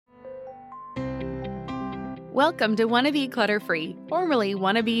Welcome to Wanna Be Clutter-Free, formerly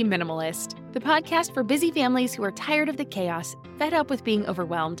Wanna Be Minimalist, the podcast for busy families who are tired of the chaos, fed up with being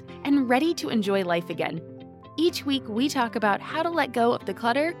overwhelmed, and ready to enjoy life again. Each week, we talk about how to let go of the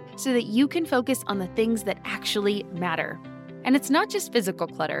clutter so that you can focus on the things that actually matter. And it's not just physical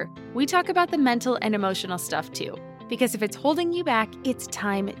clutter. We talk about the mental and emotional stuff too, because if it's holding you back, it's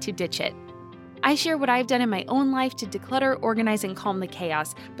time to ditch it. I share what I've done in my own life to declutter, organize, and calm the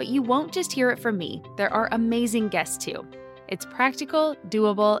chaos, but you won't just hear it from me. There are amazing guests too. It's practical,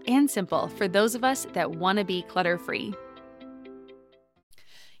 doable, and simple for those of us that want to be clutter-free.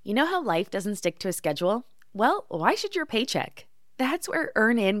 You know how life doesn't stick to a schedule? Well, why should your paycheck? That's where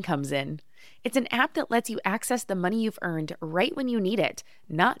EarnIn comes in. It's an app that lets you access the money you've earned right when you need it,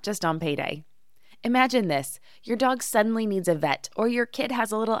 not just on payday. Imagine this, your dog suddenly needs a vet, or your kid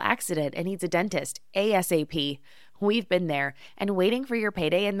has a little accident and needs a dentist, ASAP. We've been there, and waiting for your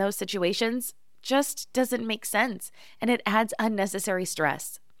payday in those situations just doesn't make sense, and it adds unnecessary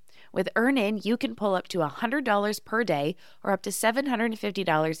stress. With EarnIn, you can pull up to $100 per day or up to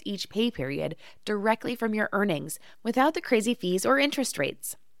 $750 each pay period directly from your earnings without the crazy fees or interest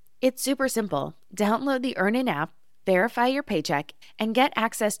rates. It's super simple. Download the EarnIn app, verify your paycheck, and get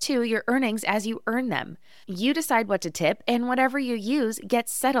access to your earnings as you earn them. You decide what to tip, and whatever you use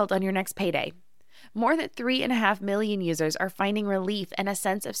gets settled on your next payday. More than 3.5 million users are finding relief and a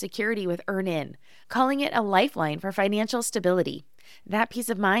sense of security with EarnIn, calling it a lifeline for financial stability. That peace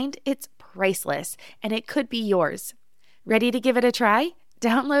of mind, it's priceless, and it could be yours. Ready to give it a try?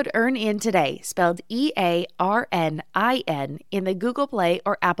 Download EarnIn today, spelled EARNIN, in the Google Play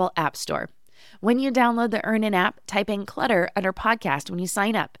or Apple App Store. When you download the EarnIn app, type in clutter under podcast when you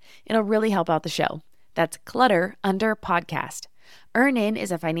sign up. It'll really help out the show. That's clutter under podcast. EarnIn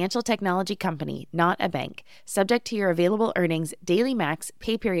is a financial technology company, not a bank. Subject to your available earnings, daily max,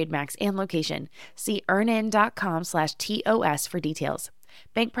 pay period max, and location. See earnin.com/TOS for details.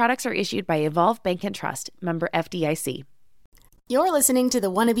 Bank products are issued by Evolve Bank and Trust, member FDIC. You're listening to the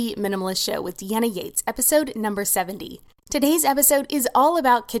Wanna Be Minimalist Show with Deanna Yates, episode number 70. Today's episode is all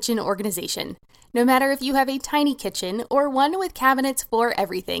about kitchen organization. No matter if you have a tiny kitchen or one with cabinets for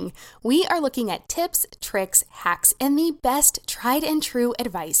everything, we are looking at tips, tricks, hacks, and the best tried and true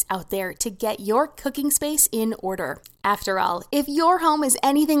advice out there to get your cooking space in order. After all, if your home is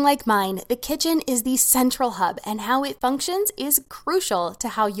anything like mine, the kitchen is the central hub, and how it functions is crucial to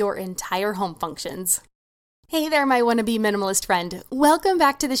how your entire home functions. Hey there, my wannabe minimalist friend. Welcome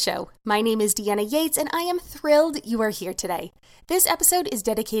back to the show. My name is Deanna Yates, and I am thrilled you are here today. This episode is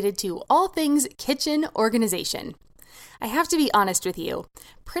dedicated to all things kitchen organization. I have to be honest with you.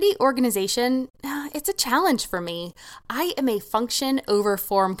 Pretty organization, it's a challenge for me. I am a function over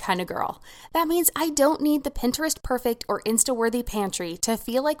form kind of girl. That means I don't need the Pinterest perfect or Insta-worthy pantry to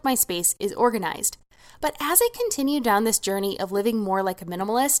feel like my space is organized. But as I continue down this journey of living more like a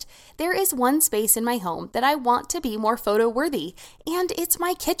minimalist, there is one space in my home that I want to be more photo-worthy, and it's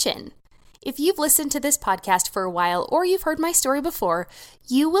my kitchen. If you've listened to this podcast for a while or you've heard my story before,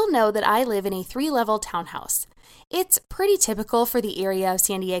 you will know that I live in a 3-level townhouse. It's pretty typical for the area of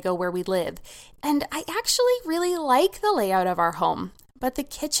San Diego where we live, and I actually really like the layout of our home. But the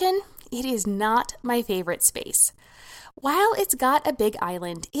kitchen, it is not my favorite space. While it's got a big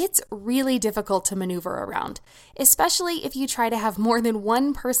island, it's really difficult to maneuver around, especially if you try to have more than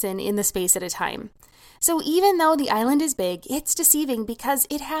one person in the space at a time. So even though the island is big, it's deceiving because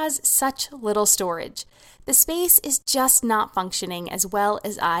it has such little storage. The space is just not functioning as well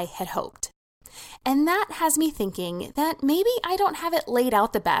as I had hoped. And that has me thinking that maybe I don't have it laid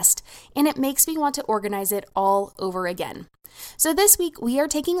out the best, and it makes me want to organize it all over again. So this week, we are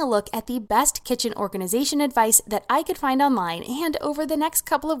taking a look at the best kitchen organization advice that I could find online, and over the next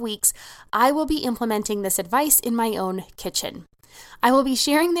couple of weeks, I will be implementing this advice in my own kitchen. I will be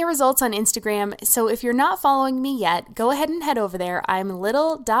sharing the results on Instagram, so if you're not following me yet, go ahead and head over there. I'm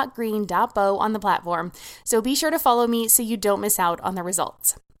little.green.bow on the platform, so be sure to follow me so you don't miss out on the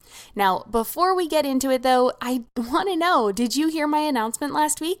results. Now, before we get into it though, I want to know, did you hear my announcement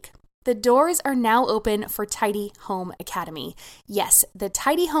last week? The doors are now open for Tidy Home Academy. Yes, the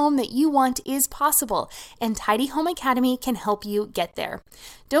tidy home that you want is possible, and Tidy Home Academy can help you get there.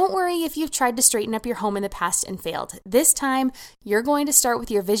 Don't worry if you've tried to straighten up your home in the past and failed. This time, you're going to start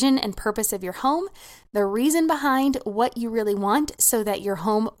with your vision and purpose of your home, the reason behind what you really want so that your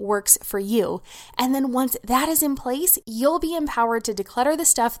home works for you. And then once that is in place, you'll be empowered to declutter the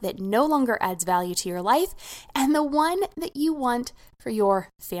stuff that no longer adds value to your life and the one that you want for your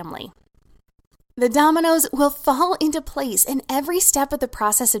family. The dominoes will fall into place, and every step of the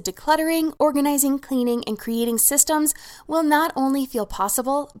process of decluttering, organizing, cleaning, and creating systems will not only feel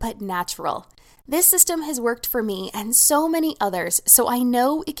possible, but natural. This system has worked for me and so many others, so I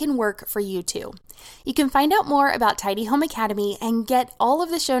know it can work for you too. You can find out more about Tidy Home Academy and get all of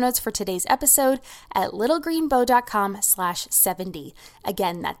the show notes for today's episode at littlegreenbow.com/70.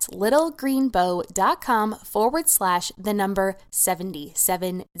 Again, that's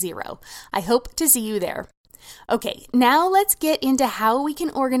littlegreenbow.com/70. I hope to see you there. Okay, now let's get into how we can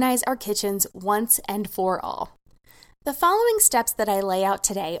organize our kitchens once and for all. The following steps that I lay out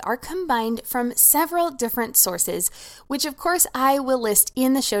today are combined from several different sources, which of course I will list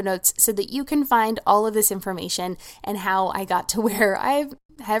in the show notes so that you can find all of this information and how I got to where I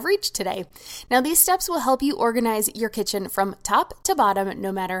have reached today. Now, these steps will help you organize your kitchen from top to bottom,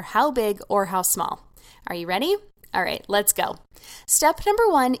 no matter how big or how small. Are you ready? All right, let's go. Step number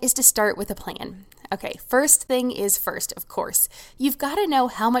 1 is to start with a plan. Okay, first thing is first, of course. You've got to know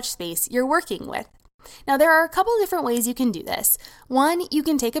how much space you're working with. Now, there are a couple different ways you can do this. One, you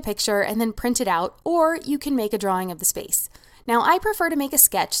can take a picture and then print it out, or you can make a drawing of the space. Now, I prefer to make a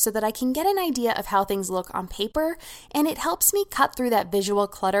sketch so that I can get an idea of how things look on paper, and it helps me cut through that visual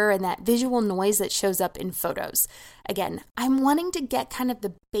clutter and that visual noise that shows up in photos. Again, I'm wanting to get kind of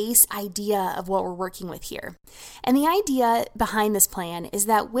the base idea of what we're working with here. And the idea behind this plan is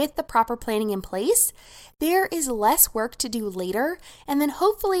that with the proper planning in place, there is less work to do later, and then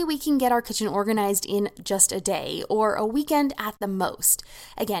hopefully we can get our kitchen organized in just a day or a weekend at the most.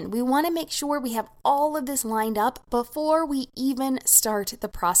 Again, we want to make sure we have all of this lined up before we even start the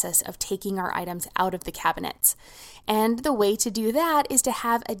process of taking our items out of the cabinets. And the way to do that is to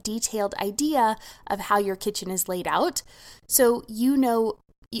have a detailed idea of how your kitchen is laid out, so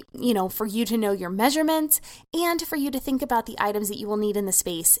for you to know your measurements and for you to think about the items that you will need in the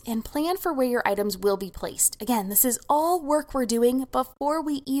space and plan for where your items will be placed. Again, this is all work we're doing before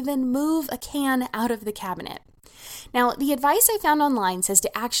we even move a can out of the cabinet. Now, the advice I found online says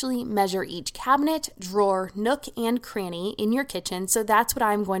to actually measure each cabinet, drawer, nook, and cranny in your kitchen, so that's what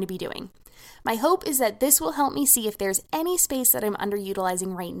I'm going to be doing. My hope is that this will help me see if there's any space that I'm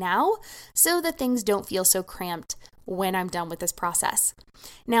underutilizing right now so that things don't feel so cramped when I'm done with this process.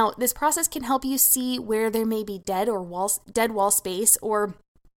 Now, this process can help you see where there may be dead wall space or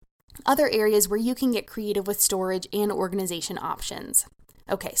other areas where you can get creative with storage and organization options.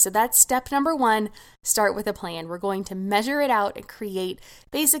 Okay, so that's step number 1, start with a plan. We're going to measure it out and create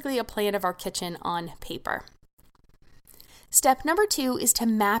basically a plan of our kitchen on paper. Step number 2 is to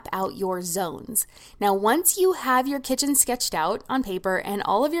map out your zones. Now, once you have your kitchen sketched out on paper and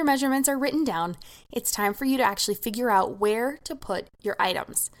all of your measurements are written down, it's time for you to actually figure out where to put your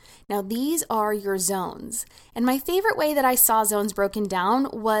items. Now, these are your zones. And my favorite way that I saw zones broken down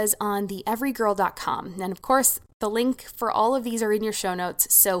was on the everygirl.com. And of course, the link for all of these are in your show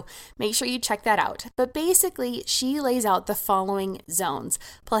notes, so make sure you check that out. But basically, she lays out the following zones.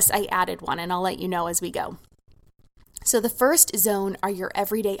 Plus, I added one, and I'll let you know as we go. So the first zone are your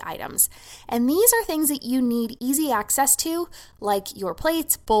everyday items, and these are things that you need easy access to, like your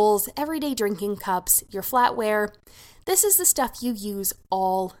plates, bowls, everyday drinking cups, your flatware. This is the stuff you use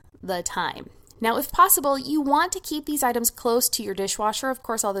all the time. Now, if possible, you want to keep these items close to your dishwasher, of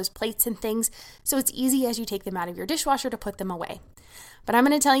course, all those plates and things, so it's easy as you take them out of your dishwasher to put them away. But I'm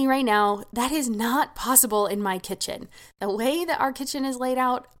going to tell you right now, that is not possible in my kitchen. The way that our kitchen is laid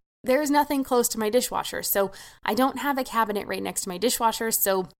out, there's nothing close to my dishwasher, so I don't have a cabinet right next to my dishwasher,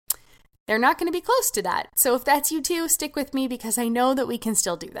 so they're not going to be close to that. So if that's you too, stick with me because I know that we can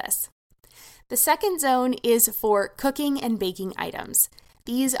still do this. The second zone is for cooking and baking items.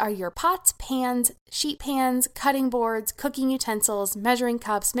 These are your pots, pans, sheet pans, cutting boards, cooking utensils, measuring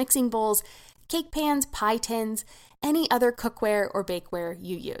cups, mixing bowls, cake pans, pie tins, any other cookware or bakeware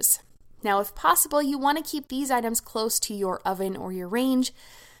you use. Now, if possible, you want to keep these items close to your oven or your range.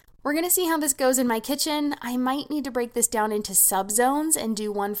 We're going to see how this goes in my kitchen. I might need to break this down into sub-zones and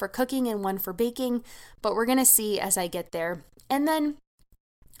do one for cooking and one for baking, but we're going to see as I get there. And then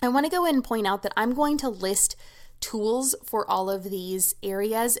I want to go ahead and point out that I'm going to list tools for all of these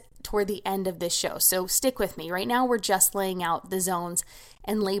areas toward the end of this show. So stick with me. Right now, we're just laying out the zones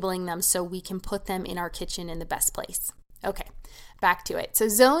and labeling them so we can put them in our kitchen in the best place. Okay, back to it. So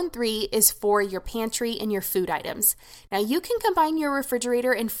zone 3 is for your pantry and your food items. Now you can combine your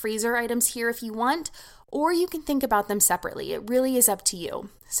refrigerator and freezer items here if you want, or you can think about them separately. It really is up to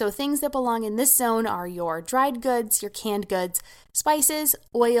you. So things that belong in this zone are your dried goods, your canned goods, spices,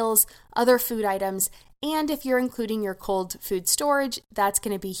 oils, other food items, and if you're including your cold food storage, that's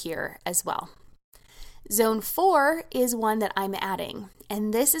going to be here as well. Zone 4 is one that I'm adding,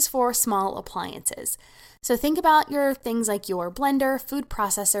 and this is for small appliances. So think about your things like your blender, food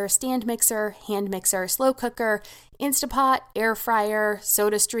processor, stand mixer, hand mixer, slow cooker, Instapot, air fryer,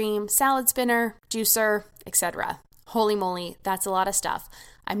 soda stream, salad spinner, juicer, etc. Holy moly, that's a lot of stuff.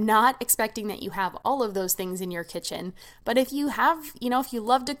 I'm not expecting that you have all of those things in your kitchen, but if you have, if you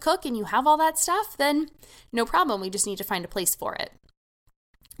love to cook and you have all that stuff, then no problem. We just need to find a place for it.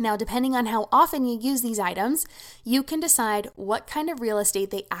 Now, depending on how often you use these items, you can decide what kind of real estate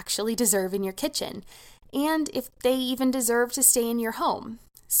they actually deserve in your kitchen, and if they even deserve to stay in your home.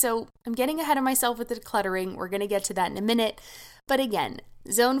 So I'm getting ahead of myself with the decluttering. We're going to get to that in a minute. But again,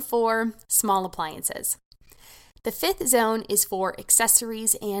 zone 4, small appliances. The 5th zone is for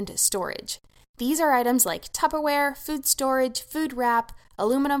accessories and storage. These are items like Tupperware, food storage, food wrap,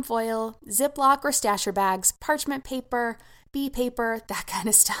 aluminum foil, Ziploc or stasher bags, parchment paper, bee paper, that kind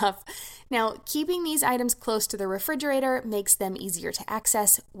of stuff. Now, keeping these items close to the refrigerator makes them easier to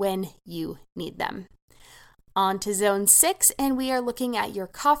access when you need them. On to zone 6, and we are looking at your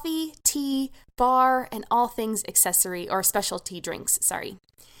coffee, tea, bar, and all things accessory or specialty drinks,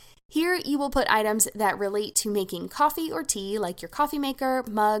 Here you will put items that relate to making coffee or tea, like your coffee maker,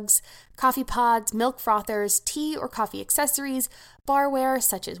 mugs, coffee pods, milk frothers, tea or coffee accessories, barware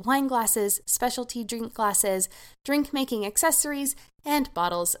such as wine glasses, specialty drink glasses, drink making accessories, and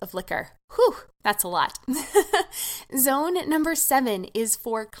bottles of liquor. Whew, that's a lot. Zone number 7 is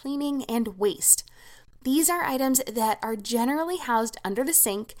for cleaning and waste. These are items that are generally housed under the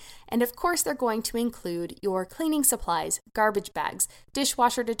sink, and of course they're going to include your cleaning supplies, garbage bags,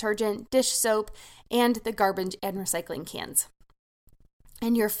 dishwasher detergent, dish soap, and the garbage and recycling cans.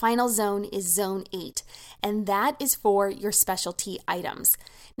 And your final zone is zone 8, and that is for your specialty items.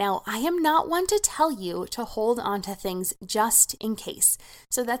 Now, I am not one to tell you to hold on to things just in case,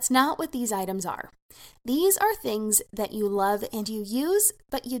 so that's not what these items are. These are things that you love and you use,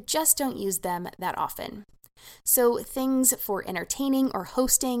 but you just don't use them that often. So things for entertaining or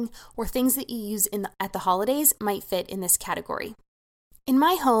hosting, or things that you use at the holidays might fit in this category. In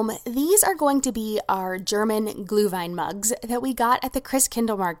my home, these are going to be our German Glühwein mugs that we got at the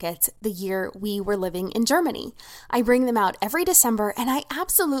Christkindl markets the year we were living in Germany. I bring them out every December, and I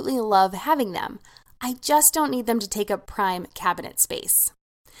absolutely love having them. I just don't need them to take up prime cabinet space.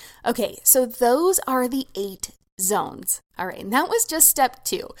 Okay, so those are the 8 zones. All right, and that was just step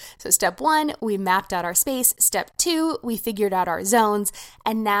 2. So step 1, we mapped out our space. Step 2, we figured out our zones.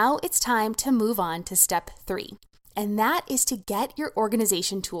 And now it's time to move on to step 3. And that is to get your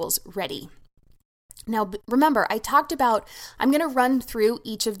organization tools ready. Now, remember, I talked about, I'm going to run through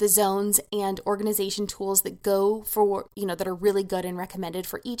each of the zones and organization tools that go for, that are really good and recommended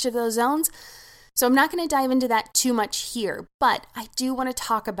for each of those zones. So I'm not going to dive into that too much here, but I do want to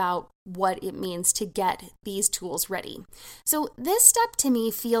talk about what it means to get these tools ready. So this step to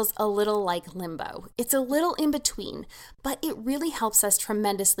me feels a little like limbo. It's a little in between, but it really helps us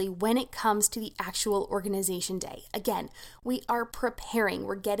tremendously when it comes to the actual organization day. Again, we are preparing.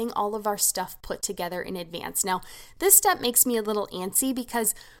 We're getting all of our stuff put together in advance. Now, this step makes me a little antsy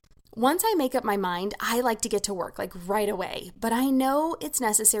because once I make up my mind, I like to get to work right away, but I know it's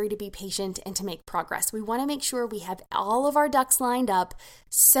necessary to be patient and to make progress. We want to make sure we have all of our ducks lined up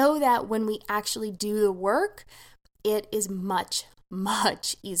so that when we actually do the work, it is much,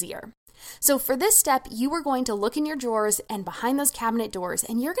 much easier. So for this step, you are going to look in your drawers and behind those cabinet doors,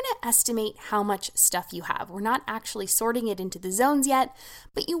 and you're going to estimate how much stuff you have. We're not actually sorting it into the zones yet,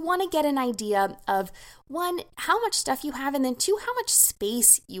 but you want to get an idea of 1, how much stuff you have, and then 2, how much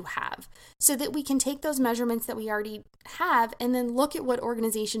space you have, so that we can take those measurements that we already have and then look at what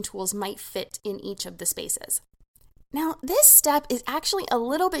organization tools might fit in each of the spaces. Now, this step is actually a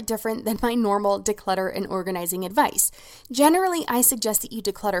little bit different than my normal declutter and organizing advice. Generally, I suggest that you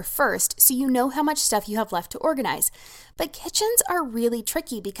declutter first so you know how much stuff you have left to organize. But kitchens are really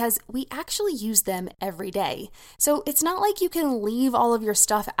tricky because we actually use them every day. So it's not like you can leave all of your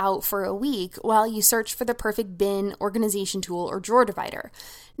stuff out for a week while you search for the perfect bin, organization tool, or drawer divider.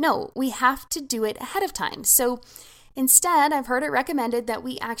 No, we have to do it ahead of time. So instead, I've heard it recommended that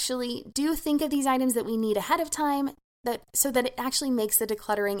we actually do think of these items that we need ahead of time, so that it actually makes the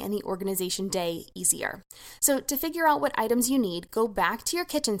decluttering and the organization day easier. So to figure out what items you need, go back to your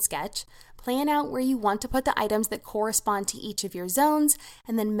kitchen sketch, plan out where you want to put the items that correspond to each of your zones,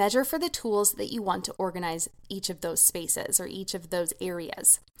 and then measure for the tools that you want to organize each of those spaces or each of those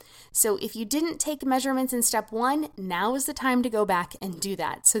areas. So if you didn't take measurements in step 1, now is the time to go back and do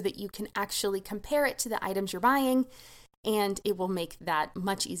that so that you can actually compare it to the items you're buying, and it will make that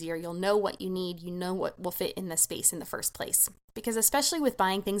much easier. You'll know what you need. You know what will fit in the space in the first place. Because especially with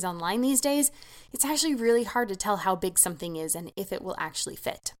buying things online these days, it's actually really hard to tell how big something is and if it will actually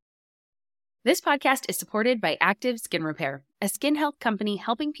fit. This podcast is supported by Active Skin Repair, a skin health company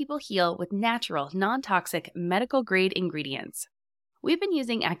helping people heal with natural, non-toxic, medical-grade ingredients. We've been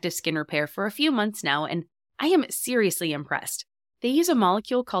using Active Skin Repair for a few months now, and I am seriously impressed. They use a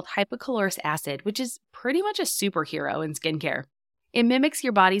molecule called hypochlorous acid, which is pretty much a superhero in skincare. It mimics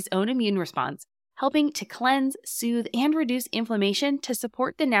your body's own immune response, helping to cleanse, soothe, and reduce inflammation to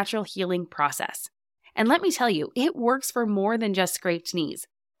support the natural healing process. And let me tell you, it works for more than just scraped knees.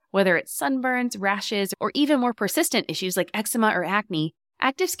 Whether it's sunburns, rashes, or even more persistent issues like eczema or acne,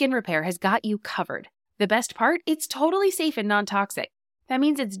 Active Skin Repair has got you covered. The best part? It's totally safe and non-toxic. That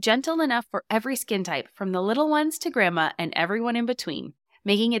means it's gentle enough for every skin type, from the little ones to grandma and everyone in between,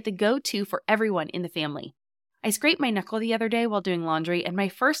 making it the go-to for everyone in the family. I scraped my knuckle the other day while doing laundry, and my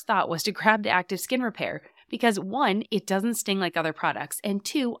first thought was to grab the Active Skin Repair because 1, it doesn't sting like other products, and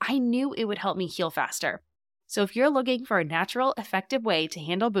 2, I knew it would help me heal faster. So if you're looking for a natural, effective way to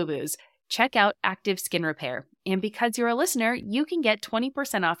handle boo-boos, check out Active Skin Repair. And because you're a listener, you can get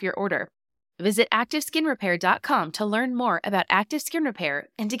 20% off your order. Visit ActiveSkinRepair.com to learn more about Active Skin Repair,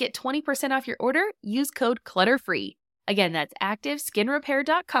 and to get 20% off your order, use code CLUTTERFREE. Again, that's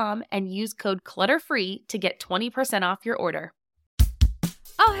ActiveSkinRepair.com and use code CLUTTERFREE to get 20% off your order.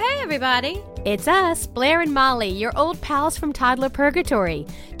 Oh, hey, everybody. It's us, Blair and Molly, your old pals from Toddler Purgatory.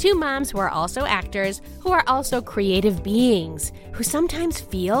 2 moms who are also actors, who are also creative beings, who sometimes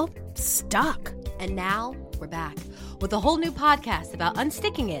feel stuck. And now we're back with a whole new podcast about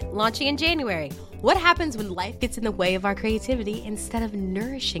unsticking it, launching in January. What happens when life gets in the way of our creativity instead of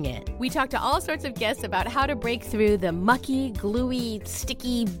nourishing it? We talk to all sorts of guests about how to break through the mucky, gluey,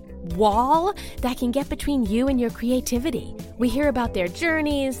 sticky wall that can get between you and your creativity. We hear about their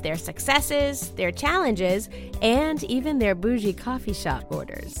journeys, their successes, their challenges, and even their bougie coffee shop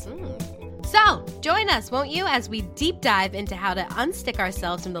orders. So, join us, won't you, as we deep dive into how to unstick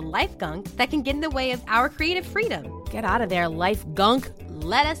ourselves from the life gunk that can get in the way of our creative freedom. Get out of there, life gunk.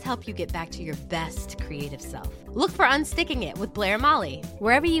 Let us help you get back to your best creative self. Look for Unsticking It with Blair and Molly.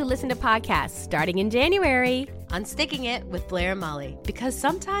 Wherever you listen to podcasts, starting in January. Unsticking It with Blair and Molly. Because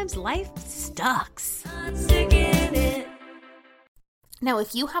sometimes life sucks. Now,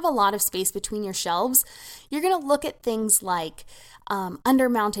 if you have a lot of space between your shelves, you're going to look at things like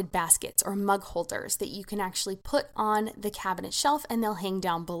under-mounted baskets or mug holders that you can actually put on the cabinet shelf and they'll hang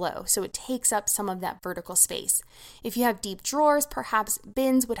down below. So it takes up some of that vertical space. If you have deep drawers, perhaps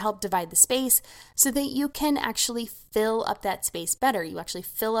bins would help divide the space so that you can actually fill up that space better. You actually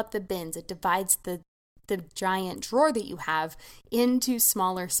fill up the bins. It divides the giant drawer that you have into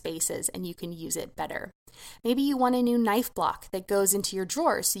smaller spaces and you can use it better. Maybe you want a new knife block that goes into your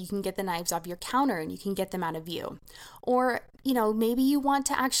drawers so you can get the knives off your counter and you can get them out of view. Or, maybe you want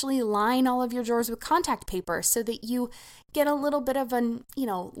to actually line all of your drawers with contact paper so that you get a little bit of an,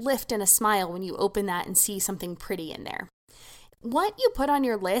 lift and a smile when you open that and see something pretty in there. What you put on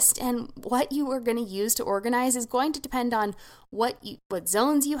your list and what you are going to use to organize is going to depend on what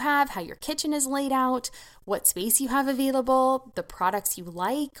zones you have, how your kitchen is laid out, what space you have available, the products you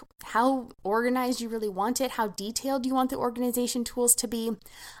like, how organized you really want it, how detailed you want the organization tools to be.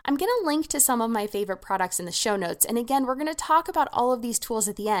 I'm going to link to some of my favorite products in the show notes. And again, we're going to talk about all of these tools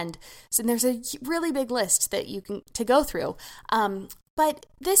at the end. So there's a really big list that you can to go through. But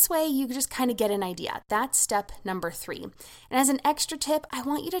this way, you just kind of get an idea. That's step number 3. And as an extra tip, I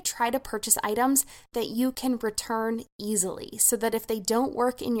want you to try to purchase items that you can return easily so that if they don't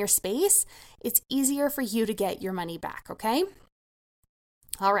work in your space, it's easier for you to get your money back, okay?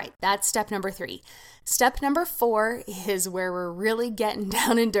 All right, that's step number 3. Step number 4 is where we're really getting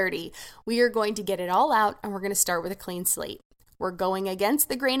down and dirty. We are going to get it all out and we're going to start with a clean slate. We're going against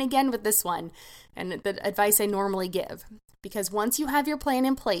the grain again with this one and the advice I normally give. Because once you have your plan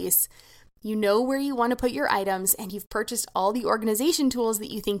in place, you know where you want to put your items and you've purchased all the organization tools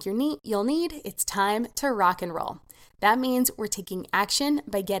that you think you'll need, it's time to rock and roll. That means we're taking action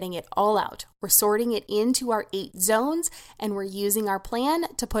by getting it all out. We're sorting it into our 8 zones and we're using our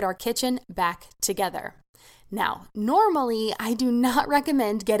plan to put our kitchen back together. Now, normally, I do not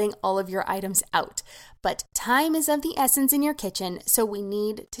recommend getting all of your items out, but time is of the essence in your kitchen, so we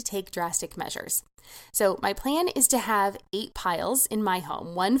need to take drastic measures. So my plan is to have 8 piles in my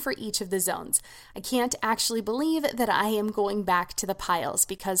home, 1 for each of the zones. I can't actually believe that I am going back to the piles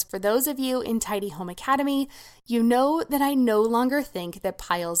because for those of you in Tidy Home Academy, you know that I no longer think that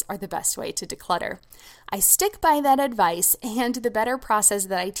piles are the best way to declutter. I stick by that advice and the better process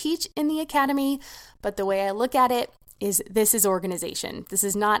that I teach in the Academy, but the way I look at it is this is organization. This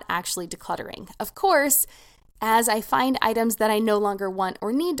is not actually decluttering. Of course, As I find items that I no longer want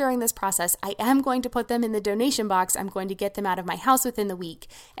or need during this process, I am going to put them in the donation box. I'm going to get them out of my house within the week,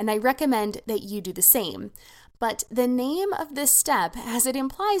 and I recommend that you do the same. But the name of this step, as it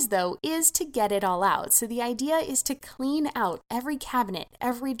implies though, is to get it all out. So the idea is to clean out every cabinet,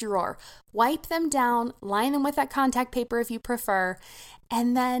 every drawer, wipe them down, line them with that contact paper if you prefer,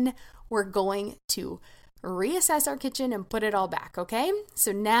 and then we're going to reassess our kitchen and put it all back, okay?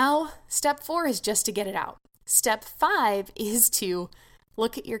 So now step 4 is just to get it out. Step 5 is to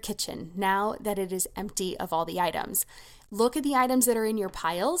look at your kitchen now that it is empty of all the items. Look at the items that are in your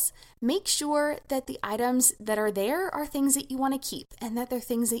piles. Make sure that the items that are there are things that you want to keep and that they're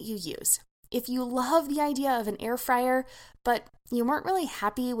things that you use. If you love the idea of an air fryer, but you weren't really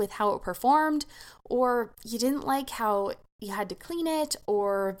happy with how it performed, or you didn't like how you had to clean it,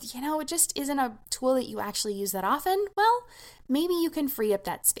 or, it just isn't a tool that you actually use that often, well, maybe you can free up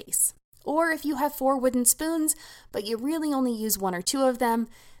that space. Or if you have 4 wooden spoons, but you really only use 1 or 2 of them,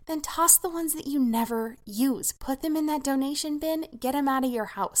 then toss the ones that you never use. Put them in that donation bin, get them out of your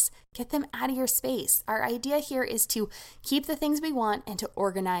house, get them out of your space. Our idea here is to keep the things we want and to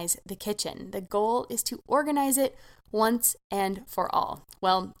organize the kitchen. The goal is to organize it once and for all.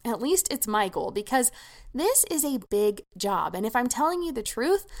 Well, at least it's my goal, because this is a big job. And if I'm telling you the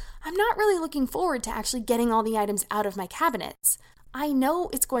truth, I'm not really looking forward to actually getting all the items out of my cabinets. I know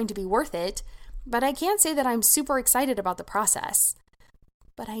it's going to be worth it, but I can't say that I'm super excited about the process.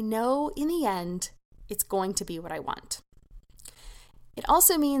 But I know in the end, it's going to be what I want. It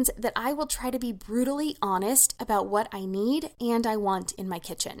also means that I will try to be brutally honest about what I need and I want in my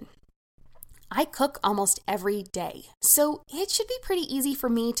kitchen. I cook almost every day, so it should be pretty easy for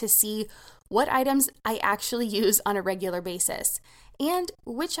me to see what items I actually use on a regular basis and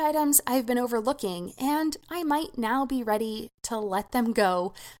which items I've been overlooking, and I might now be ready to let them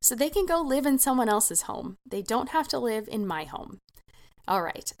go so they can go live in someone else's home. They don't have to live in my home. All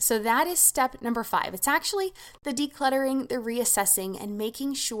right, so that is step number 5. It's actually the decluttering, the reassessing, and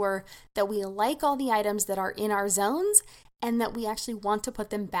making sure that we like all the items that are in our zones and that we actually want to put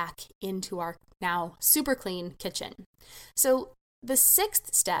them back into our now super clean kitchen. So the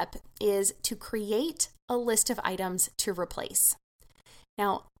 6th step is to create a list of items to replace.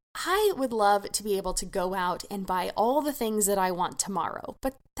 Now, I would love to be able to go out and buy all the things that I want tomorrow,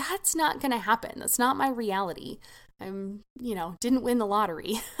 but that's not going to happen. That's not my reality. Didn't win the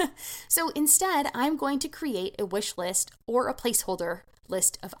lottery. So instead, I'm going to create a wish list or a placeholder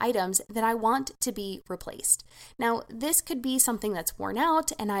list of items that I want to be replaced. Now, this could be something that's worn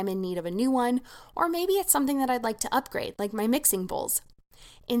out and I'm in need of a new one, or maybe it's something that I'd like to upgrade, like my mixing bowls.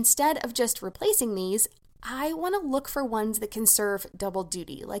 Instead of just replacing these, I want to look for ones that can serve double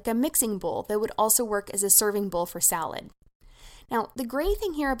duty, like a mixing bowl that would also work as a serving bowl for salad. Now, the great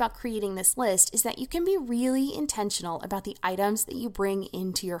thing here about creating this list is that you can be really intentional about the items that you bring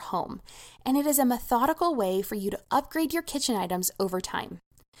into your home, and it is a methodical way for you to upgrade your kitchen items over time.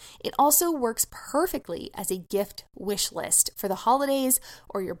 It also works perfectly as a gift wish list for the holidays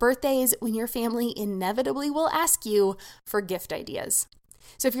or your birthdays when your family inevitably will ask you for gift ideas.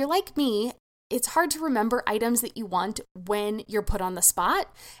 So if you're like me, it's hard to remember items that you want when you're put on the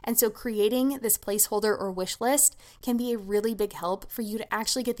spot. And so creating this placeholder or wish list can be a really big help for you to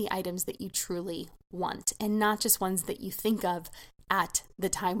actually get the items that you truly want and not just ones that you think of at the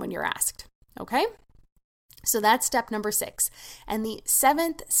time when you're asked. Okay? So that's step number 6. And the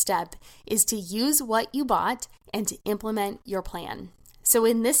 7th step is to use what you bought and to implement your plan. So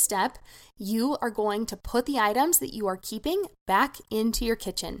in this step, you are going to put the items that you are keeping back into your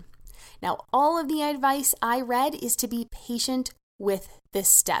kitchen. Now, all of the advice I read is to be patient with this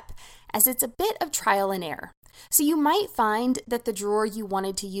step, as it's a bit of trial and error. So you might find that the drawer you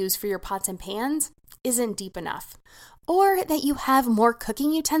wanted to use for your pots and pans isn't deep enough, or that you have more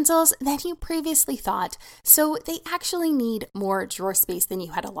cooking utensils than you previously thought, so they actually need more drawer space than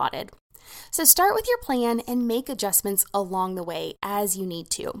you had allotted. So start with your plan and make adjustments along the way as you need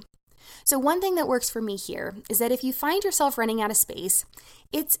to. So one thing that works for me here is that if you find yourself running out of space,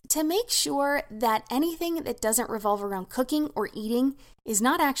 it's to make sure that anything that doesn't revolve around cooking or eating is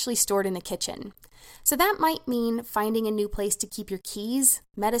not actually stored in the kitchen. So that might mean finding a new place to keep your keys,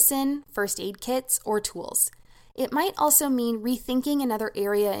 medicine, first aid kits, or tools. It might also mean rethinking another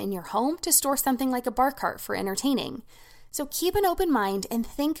area in your home to store something like a bar cart for entertaining. So keep an open mind and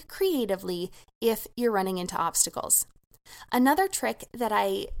think creatively if you're running into obstacles. Another trick that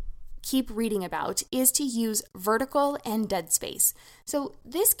I keep reading about is to use vertical and dead space. So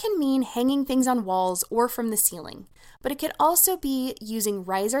this can mean hanging things on walls or from the ceiling, but it could also be using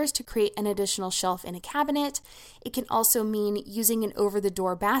risers to create an additional shelf in a cabinet. It can also mean using an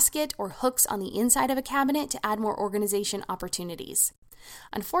over-the-door basket or hooks on the inside of a cabinet to add more organization opportunities.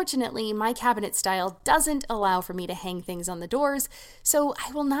 Unfortunately, my cabinet style doesn't allow for me to hang things on the doors, so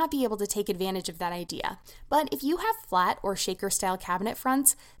I will not be able to take advantage of that idea. But if you have flat or shaker style cabinet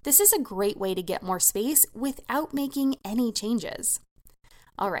fronts, this is a great way to get more space without making any changes.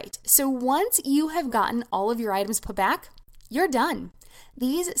 All right, so once you have gotten all of your items put back, you're done.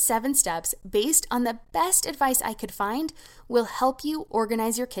 These 7 steps, based on the best advice I could find, will help you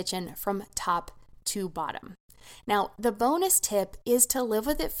organize your kitchen from top to bottom. Now, the bonus tip is to live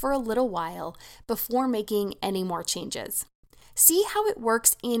with it for a little while before making any more changes. See how it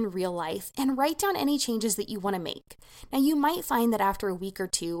works in real life and write down any changes that you want to make. Now, you might find that after a week or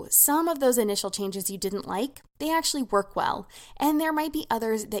two, some of those initial changes you didn't like, they actually work well, and there might be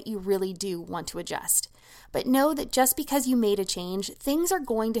others that you really do want to adjust. But know that just because you made a change, things are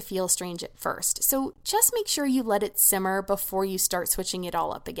going to feel strange at first. So just make sure you let it simmer before you start switching it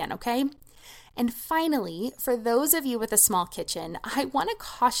all up again, okay? And finally, for those of you with a small kitchen, I want to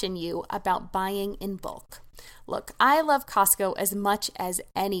caution you about buying in bulk. Look, I love Costco as much as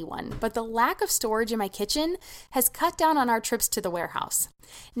anyone, but the lack of storage in my kitchen has cut down on our trips to the warehouse.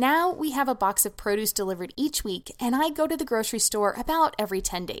 Now we have a box of produce delivered each week, and I go to the grocery store about every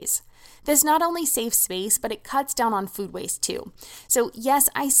 10 days. This not only saves space, but it cuts down on food waste too. So yes,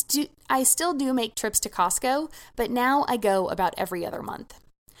 I still do make trips to Costco, but now I go about every other month.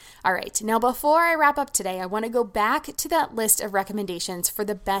 All right, now before I wrap up today, I want to go back to that list of recommendations for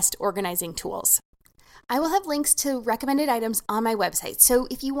the best organizing tools. I will have links to recommended items on my website, so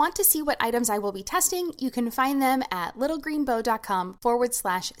if you want to see what items I will be testing, you can find them at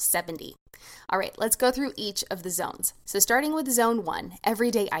littlegreenbow.com/70. All right, let's go through each of the zones. So starting with zone 1,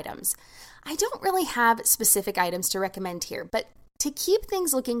 everyday items. I don't really have specific items to recommend here, but to keep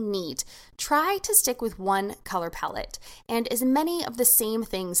things looking neat, try to stick with one color palette and as many of the same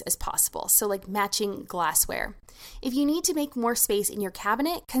things as possible, so like matching glassware. If you need to make more space in your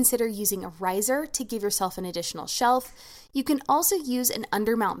cabinet, consider using a riser to give yourself an additional shelf. You can also use an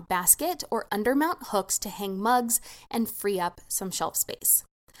undermount basket or undermount hooks to hang mugs and free up some shelf space.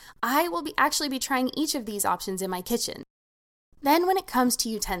 I will actually be trying each of these options in my kitchen. Then when it comes to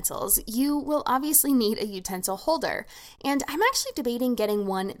utensils, you will obviously need a utensil holder, and I'm actually debating getting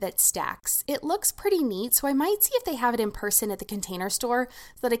one that stacks. It looks pretty neat, so I might see if they have it in person at the Container Store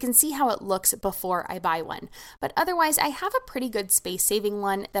so that I can see how it looks before I buy one. But otherwise, I have a pretty good space-saving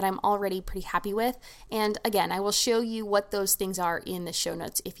one that I'm already pretty happy with, and again, I will show you what those things are in the show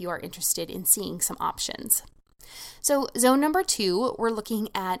notes if you are interested in seeing some options. So zone number 2, we're looking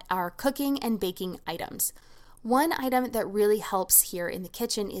at our cooking and baking items. One item that really helps here in the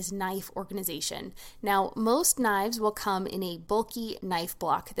kitchen is knife organization. Now, most knives will come in a bulky knife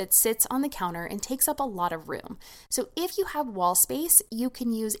block that sits on the counter and takes up a lot of room. So if you have wall space, you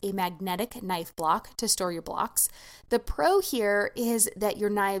can use a magnetic knife block to store your blocks. The pro here is that your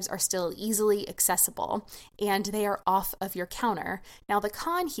knives are still easily accessible and they are off of your counter. Now, the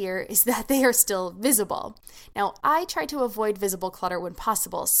con here is that they are still visible. Now, I try to avoid visible clutter when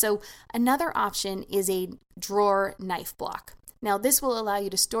possible, so another option is a drawer knife block. Now, this will allow you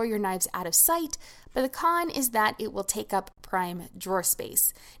to store your knives out of sight, but the con is that it will take up prime drawer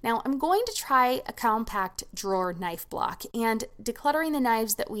space. Now, I'm going to try a compact drawer knife block and decluttering the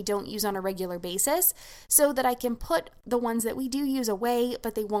knives that we don't use on a regular basis so that I can put the ones that we do use away,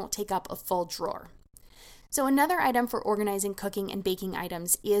 but they won't take up a full drawer. So another item for organizing cooking and baking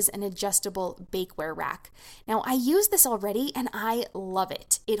items is an adjustable bakeware rack. Now, I use this already and I love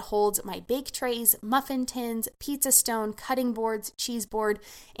it. It holds my bake trays, muffin tins, pizza stone, cutting boards, cheese board,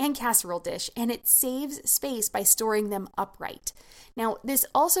 and casserole dish, and it saves space by storing them upright. Now, this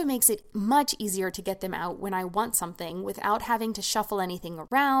also makes it much easier to get them out when I want something without having to shuffle anything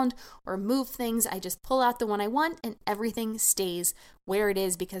around or move things. I just pull out the one I want and everything stays where it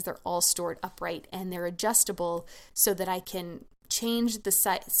is because they're all stored upright and they're adjustable so that I can change the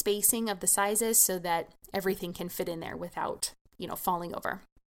spacing of the sizes so that everything can fit in there without, falling over.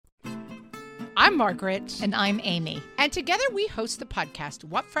 I'm Margaret. And I'm Amy. And together we host the podcast,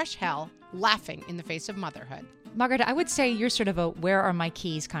 What Fresh Hell? Laughing in the Face of Motherhood. Margaret, I would say you're sort of a where are my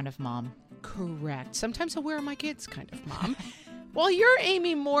keys kind of mom. Correct. Sometimes a where are my kids kind of mom. Well, you're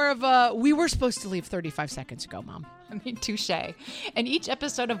aiming more of a, we were supposed to leave 35 seconds ago, Mom. I mean, touche. In each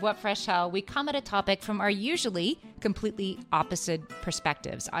episode of What Fresh Hell, we come at a topic from our usually completely opposite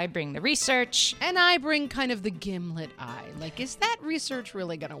perspectives. I bring the research. And I bring kind of the gimlet eye. Like, is that research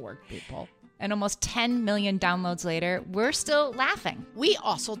really going to work, people? And almost 10 million downloads later, we're still laughing. We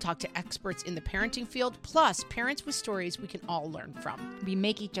also talk to experts in the parenting field, plus parents with stories we can all learn from. We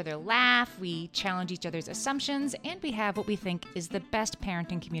make each other laugh, we challenge each other's assumptions, and we have what we think is the best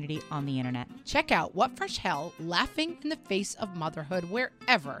parenting community on the internet. Check out What Fresh Hell, Laughing in the Face of Motherhood,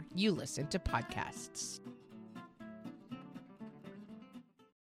 wherever you listen to podcasts.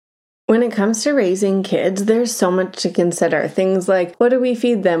 When it comes to raising kids, there's so much to consider. Things like, what do we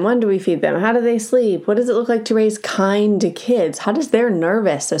feed them? When do we feed them? How do they sleep? What does it look like to raise kind kids? How does their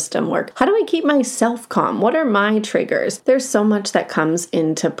nervous system work? How do I keep myself calm? What are my triggers? There's so much that comes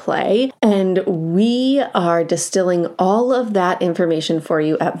into play, and we are distilling all of that information for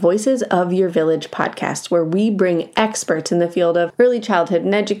you at Voices of Your Village podcast, where we bring experts in the field of early childhood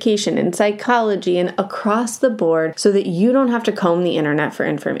and education and psychology and across the board so that you don't have to comb the internet for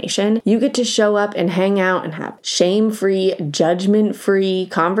information. You get to show up and hang out and have shame-free, judgment-free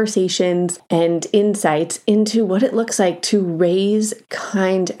conversations and insights into what it looks like to raise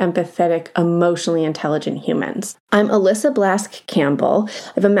kind, empathetic, emotionally intelligent humans. I'm Alyssa Blask Campbell.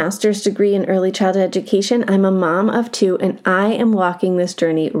 I have a master's degree in early childhood education. I'm a mom of 2, and I am walking this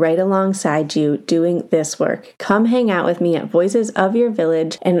journey right alongside you doing this work. Come hang out with me at Voices of Your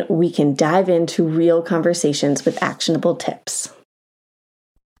Village, and we can dive into real conversations with actionable tips.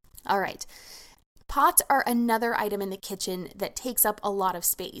 All right. Pots are another item in the kitchen that takes up a lot of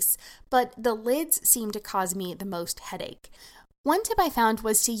space, but the lids seem to cause me the most headache. One tip I found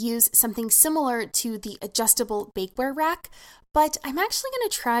was to use something similar to the adjustable bakeware rack, but I'm actually going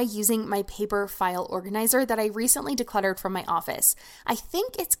to try using my paper file organizer that I recently decluttered from my office. I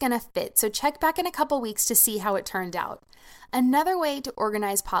think it's going to fit, so check back in a couple weeks to see how it turned out. Another way to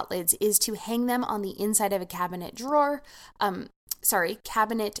organize pot lids is to hang them on the inside of a cabinet door,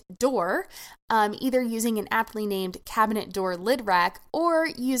 either using an aptly named cabinet door lid rack or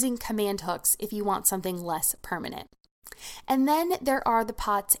using command hooks if you want something less permanent. And then there are the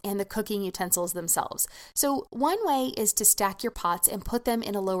pots and the cooking utensils themselves. So one way is to stack your pots and put them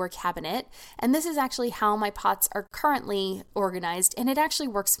in a lower cabinet. And this is actually how my pots are currently organized, and it actually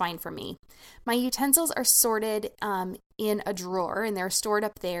works fine for me. My utensils are sorted in a drawer, and they're stored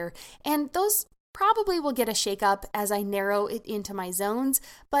up there. And those probably will get a shake up as I narrow it into my zones,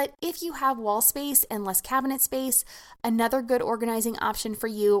 but if you have wall space and less cabinet space, another good organizing option for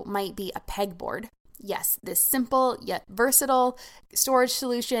you might be a pegboard. Yes, this simple yet versatile storage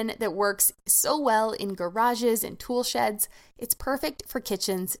solution that works so well in garages and tool sheds. It's perfect for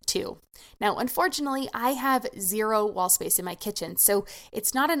kitchens too. Now, unfortunately, I have 0 wall space in my kitchen, so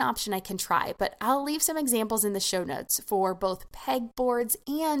it's not an option I can try, but I'll leave some examples in the show notes for both pegboards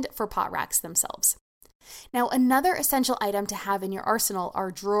and for pot racks themselves. Now, another essential item to have in your arsenal are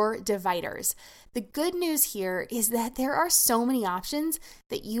drawer dividers. The good news here is that there are so many options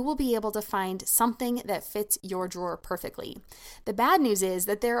that you will be able to find something that fits your drawer perfectly. The bad news is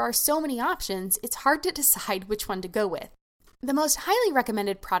that there are so many options, it's hard to decide which one to go with. The most highly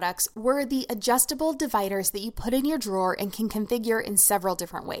recommended products were the adjustable dividers that you put in your drawer and can configure in several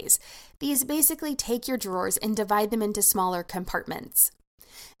different ways. These basically take your drawers and divide them into smaller compartments.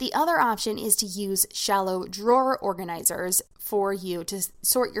 The other option is to use shallow drawer organizers for you to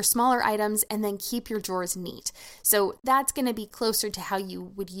sort your smaller items and then keep your drawers neat. So that's going to be closer to how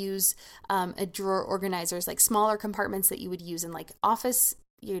you would use a drawer organizers, like smaller compartments that you would use in like office,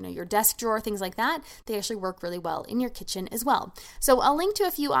 your desk drawer, things like that. They actually work really well in your kitchen as well. So I'll link to a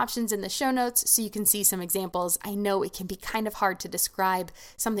few options in the show notes so you can see some examples. I know it can be kind of hard to describe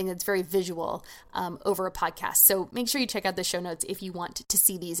something that's very visual over a podcast. So make sure you check out the show notes if you want to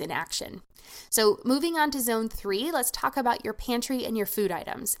see these in action. So moving on to zone 3, let's talk about your pantry and your food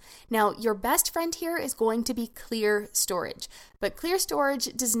items. Now, your best friend here is going to be clear storage, but clear storage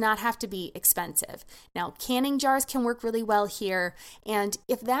does not have to be expensive. Now, canning jars can work really well here, and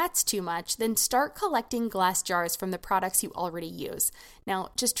if that's too much, then start collecting glass jars from the products you already use. Now,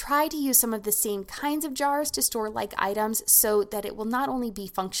 just try to use some of the same kinds of jars to store like items so that it will not only be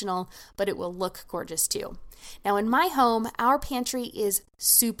functional, but it will look gorgeous too. Now, in my home, our pantry is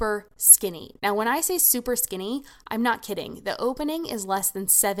super skinny. Now, when I say super skinny, I'm not kidding. The opening is less than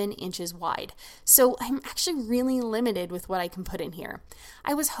 7 inches wide. So I'm actually really limited with what I can put in here.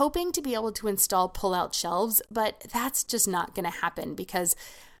 I was hoping to be able to install pull-out shelves, but that's just not going to happen because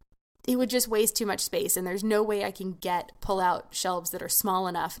it would just waste too much space, and there's no way I can pull out shelves that are small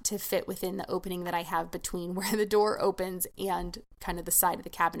enough to fit within the opening that I have between where the door opens and kind of the side of the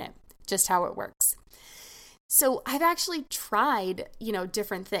cabinet, just how it works. So I've actually tried,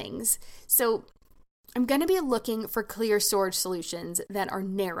 different things. So I'm going to be looking for clear storage solutions that are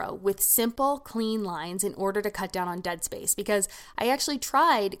narrow with simple, clean lines in order to cut down on dead space, because I actually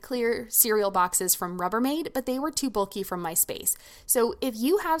tried clear cereal boxes from Rubbermaid, but they were too bulky for my space. So if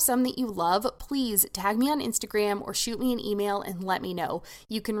you have some that you love, please tag me on Instagram or shoot me an email and let me know.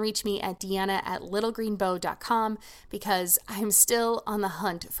 You can reach me at deanna@littlegreenbow.com, because I'm still on the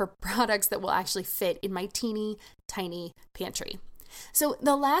hunt for products that will actually fit in my teeny tiny pantry. So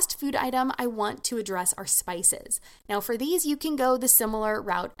the last food item I want to address are spices. Now for these, you can go the similar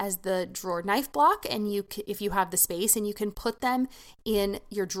route as the drawer knife block, and if you have the space, and you can put them in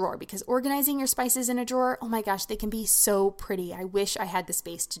your drawer, because organizing your spices in a drawer, oh my gosh, they can be so pretty. I wish I had the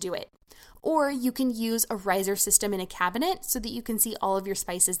space to do it. Or you can use a riser system in a cabinet so that you can see all of your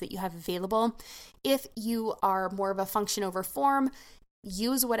spices that you have available. If you are more of a function over form,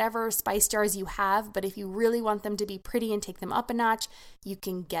 use whatever spice jars you have, but if you really want them to be pretty and take them up a notch, you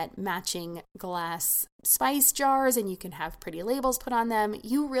can get matching glass spice jars and you can have pretty labels put on them.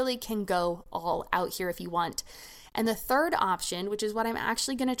 You really can go all out here if you want. And the third option, which is what I'm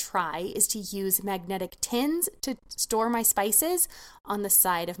actually going to try, is to use magnetic tins to store my spices on the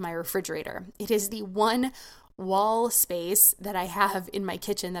side of my refrigerator. It is the one wall space that I have in my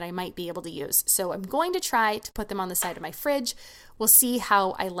kitchen that I might be able to use. So I'm going to try to put them on the side of my fridge. We'll see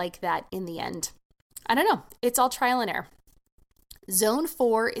how I like that in the end. I don't know. It's all trial and error. Zone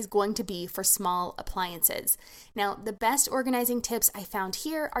 4 is going to be for small appliances. Now, the best organizing tips I found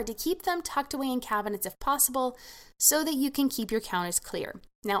here are to keep them tucked away in cabinets if possible, so that you can keep your counters clear.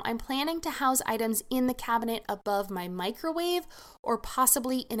 Now, I'm planning to house items in the cabinet above my microwave, or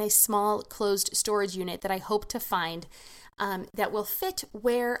possibly in a small closed storage unit that I hope to find that will fit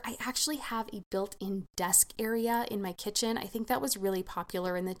where I actually have a built-in desk area in my kitchen. I think that was really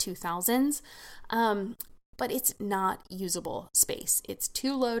popular in the 2000s. But it's not usable space. It's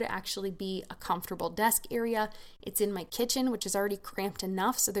too low to actually be a comfortable desk area. It's in my kitchen, which is already cramped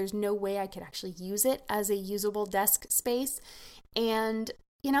enough, so there's no way I could actually use it as a usable desk space. And,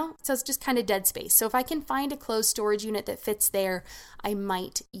 so it's just kind of dead space. So if I can find a closed storage unit that fits there, I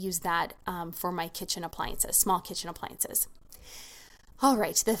might use that for my kitchen appliances, small kitchen appliances. All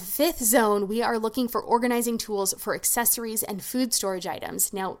right, the fifth zone, we are looking for organizing tools for accessories and food storage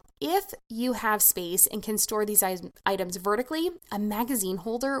items. Now, if you have space and can store these items vertically, a magazine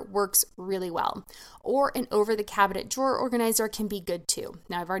holder works really well. Or an over-the-cabinet drawer organizer can be good too.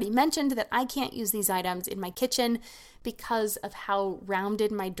 Now, I've already mentioned that I can't use these items in my kitchen because of how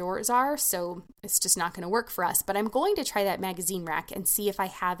rounded my doors are, so it's just not going to work for us. But I'm going to try that magazine rack and see if I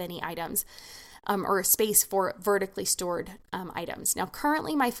have any items. Or a space for vertically stored items. Now,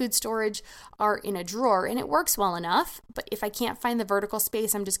 currently my food storage are in a drawer and it works well enough, but if I can't find the vertical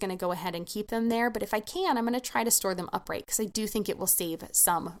space, I'm just going to go ahead and keep them there. But if I can, I'm going to try to store them upright because I do think it will save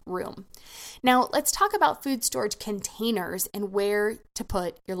some room. Now, let's talk about food storage containers and where to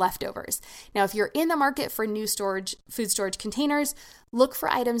put your leftovers. Now, if you're in the market for new food storage containers, look for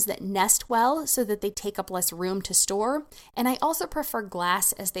items that nest well so that they take up less room to store. And I also prefer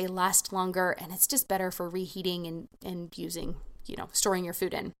glass as they last longer and it's just better for reheating and using, storing your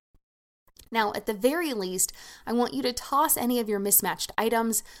food in. Now, at the very least, I want you to toss any of your mismatched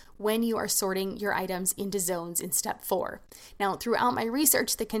items when you are sorting your items into zones in step 4. Now, throughout my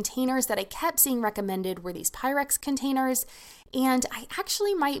research, the containers that I kept seeing recommended were these Pyrex containers, and I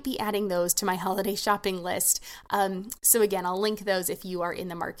actually might be adding those to my holiday shopping list. So again, I'll link those if you are in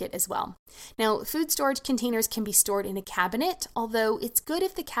the market as well. Now, food storage containers can be stored in a cabinet, although it's good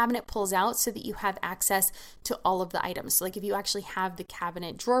if the cabinet pulls out so that you have access to all of the items. So like if you actually have the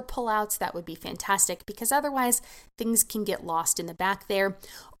cabinet drawer pullouts, that would be fantastic because otherwise things can get lost in the back there.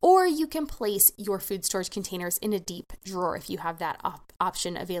 Or you can place your food storage containers in a deep drawer if you have that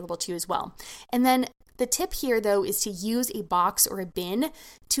option available to you as well. And then the tip here, though, is to use a box or a bin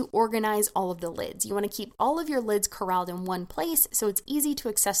to organize all of the lids. You want to keep all of your lids corralled in one place so it's easy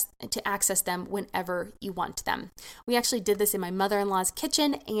to access them whenever you want them. We actually did this in my mother-in-law's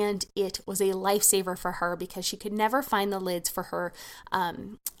kitchen, and it was a lifesaver for her because she could never find the lids for her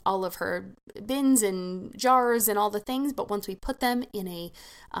all of her bins and jars and all the things. But once we put them in a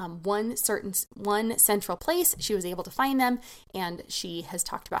one central place, she was able to find them, and she has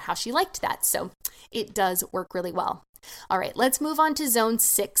talked about how she liked that. So it does work really well. All right, let's move on to zone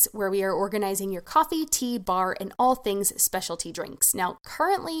 6, where we are organizing your coffee, tea, bar, and all things specialty drinks. Now,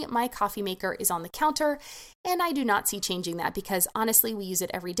 currently, my coffee maker is on the counter, and I do not see changing that because honestly, we use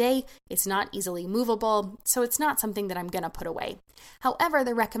it every day. It's not easily movable, so it's not something that I'm going to put away. However,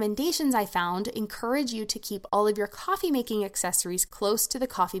 the recommendations I found encourage you to keep all of your coffee making accessories close to the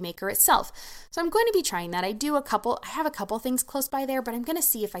coffee maker itself. So I'm going to be trying that. I have a couple things close by there, but I'm going to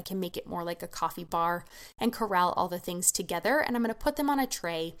see if I can make it more like a coffee bar and corral all the things together, and I'm going to put them on a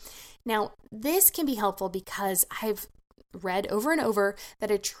tray. Now, this can be helpful because I've read over and over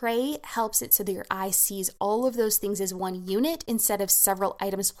that a tray helps it so that your eye sees all of those things as one unit instead of several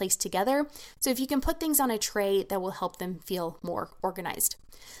items placed together. So if you can put things on a tray, that will help them feel more organized.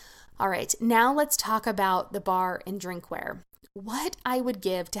 All right, now let's talk about the bar and drinkware. What I would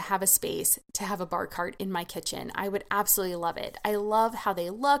give to have a space to have a bar cart in my kitchen. I would absolutely love it. I love how they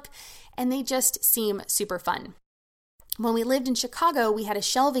look, and they just seem super fun. When we lived in Chicago, we had a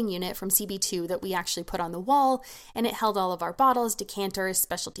shelving unit from CB2 that we actually put on the wall, and it held all of our bottles, decanters,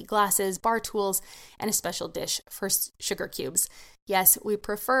 specialty glasses, bar tools, and a special dish for sugar cubes. Yes, we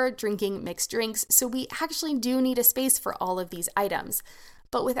prefer drinking mixed drinks, so we actually do need a space for all of these items.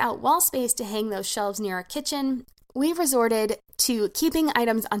 But without wall space to hang those shelves near our kitchen, we've resorted to keeping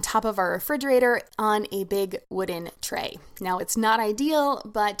items on top of our refrigerator on a big wooden tray. Now, it's not ideal,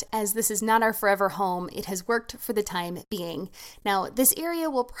 but as this is not our forever home, it has worked for the time being. Now, this area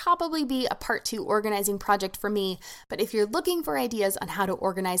will probably be a part 2 organizing project for me, but if you're looking for ideas on how to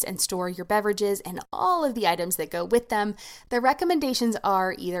organize and store your beverages and all of the items that go with them, the recommendations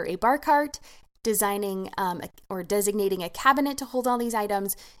are either a bar cart, designing or designating a cabinet to hold all these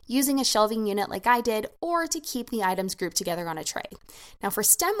items, using a shelving unit like I did, or to keep the items grouped together on a tray. Now for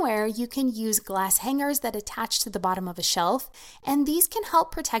stemware, you can use glass hangers that attach to the bottom of a shelf, and these can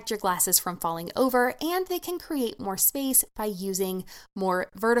help protect your glasses from falling over, and they can create more space by using more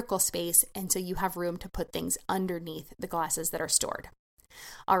vertical space, and so you have room to put things underneath the glasses that are stored.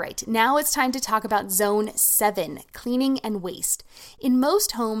 All right, now it's time to talk about Zone 7, cleaning and waste. In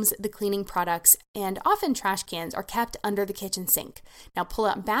most homes, the cleaning products and often trash cans are kept under the kitchen sink. Now,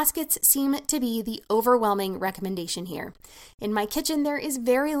 pull-out baskets seem to be the overwhelming recommendation here. In my kitchen, there is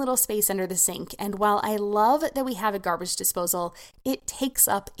very little space under the sink, and while I love that we have a garbage disposal, it takes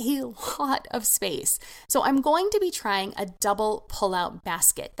up a lot of space. So I'm going to be trying a double pull-out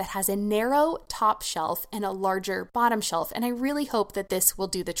basket that has a narrow top shelf and a larger bottom shelf, and I really hope that this will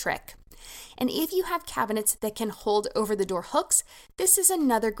do the trick. And if you have cabinets that can hold over-the-door hooks, this is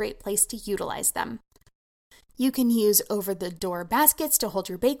another great place to utilize them. You can use over-the-door baskets to hold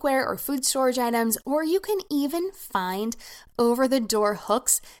your bakeware or food storage items, or you can even find over-the-door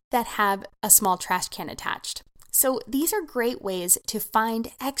hooks that have a small trash can attached. So these are great ways to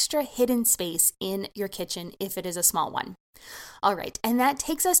find extra hidden space in your kitchen if it is a small one. All right, and that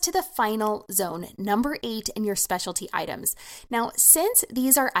takes us to the final zone, number 8, in your specialty items. Now, since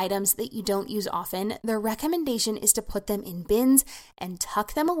these are items that you don't use often, the recommendation is to put them in bins and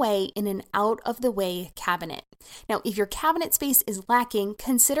tuck them away in an out-of-the-way cabinet. Now, if your cabinet space is lacking,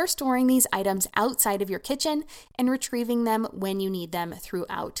 consider storing these items outside of your kitchen and retrieving them when you need them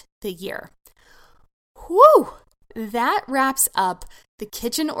throughout the year. Whew! That wraps up the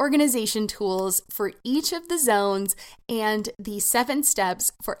kitchen organization tools for each of the zones and the 7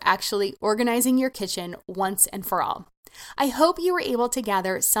 steps for actually organizing your kitchen once and for all. I hope you were able to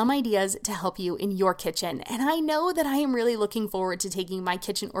gather some ideas to help you in your kitchen, and I know that I am really looking forward to taking my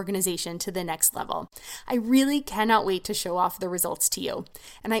kitchen organization to the next level. I really cannot wait to show off the results to you.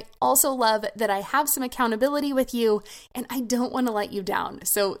 And I also love that I have some accountability with you, and I don't want to let you down.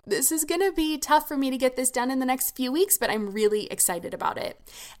 So this is going to be tough for me to get this done in the next few weeks, but I'm really excited about it.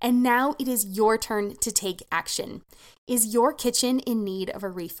 And now it is your turn to take action. Is your kitchen in need of a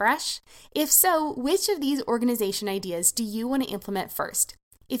refresh? If so, which of these organization ideas do you want to implement first?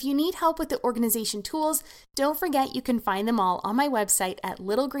 If you need help with the organization tools, don't forget you can find them all on my website at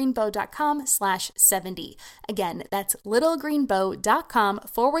littlegreenbow.com/70. Again, that's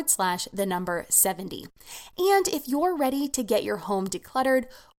littlegreenbow.com/70. And if you're ready to get your home decluttered,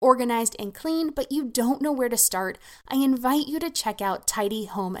 organized, and clean, but you don't know where to start, I invite you to check out Tidy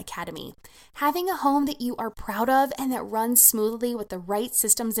Home Academy. Having a home that you are proud of and that runs smoothly with the right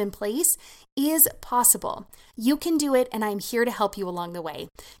systems in place is possible. You can do it, and I'm here to help you along the way.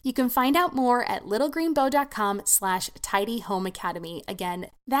 You can find out more at littlegreenbow.com/tidyhomeacademy. Again,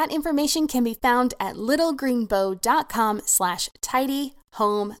 that information can be found at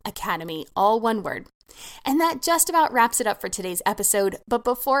littlegreenbow.com/tidyhomeacademy, all one word. And that just about wraps it up for today's episode. But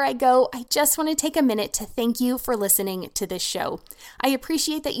before I go, I just want to take a minute to thank you for listening to this show. I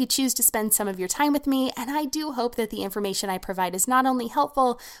appreciate that you choose to spend some of your time with me, and I do hope that the information I provide is not only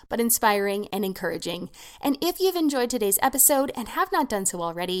helpful, but inspiring and encouraging. And if you've enjoyed today's episode and have not done so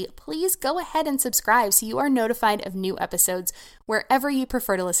already, please go ahead and subscribe so you are notified of new episodes wherever you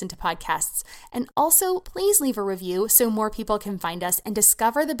prefer to listen to podcasts. And also, please leave a review so more people can find us and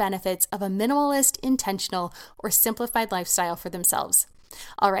discover the benefits of a minimalist, intentional, or simplified lifestyle for themselves.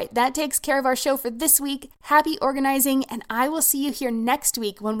 All right, that takes care of our show for this week. Happy organizing, and I will see you here next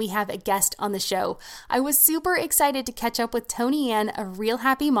week when we have a guest on the show. I was super excited to catch up with Tony Ann, a real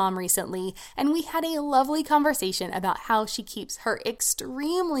happy mom recently, and we had a lovely conversation about how she keeps her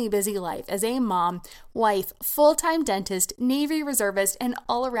extremely busy life as a mom, wife, full-time dentist, Navy reservist, and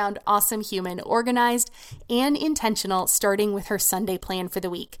all-around awesome human, organized and intentional, starting with her Sunday plan for the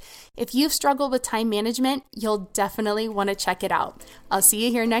week. If you've struggled with time management, you'll definitely want to check it out. I'll see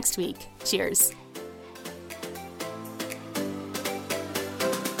you here next week. Cheers.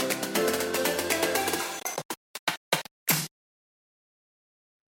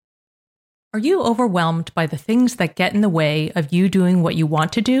 Are you overwhelmed by the things that get in the way of you doing what you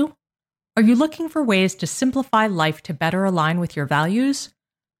want to do? Are you looking for ways to simplify life to better align with your values?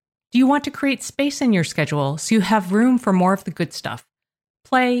 Do you want to create space in your schedule so you have room for more of the good stuff?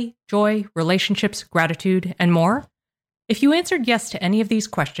 Play, joy, relationships, gratitude, and more? If you answered yes to any of these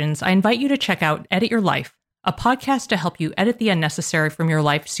questions, I invite you to check out Edit Your Life, a podcast to help you edit the unnecessary from your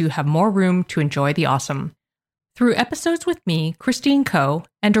life so you have more room to enjoy the awesome. Through episodes with me, Christine Coe,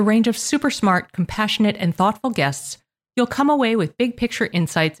 and a range of super smart, compassionate, and thoughtful guests, you'll come away with big picture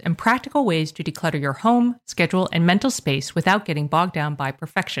insights and practical ways to declutter your home, schedule, and mental space without getting bogged down by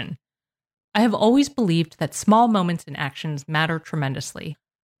perfection. I have always believed that small moments and actions matter tremendously.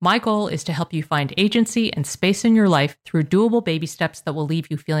 My goal is to help you find agency and space in your life through doable baby steps that will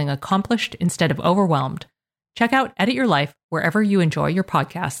leave you feeling accomplished instead of overwhelmed. Check out Edit Your Life wherever you enjoy your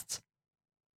podcasts.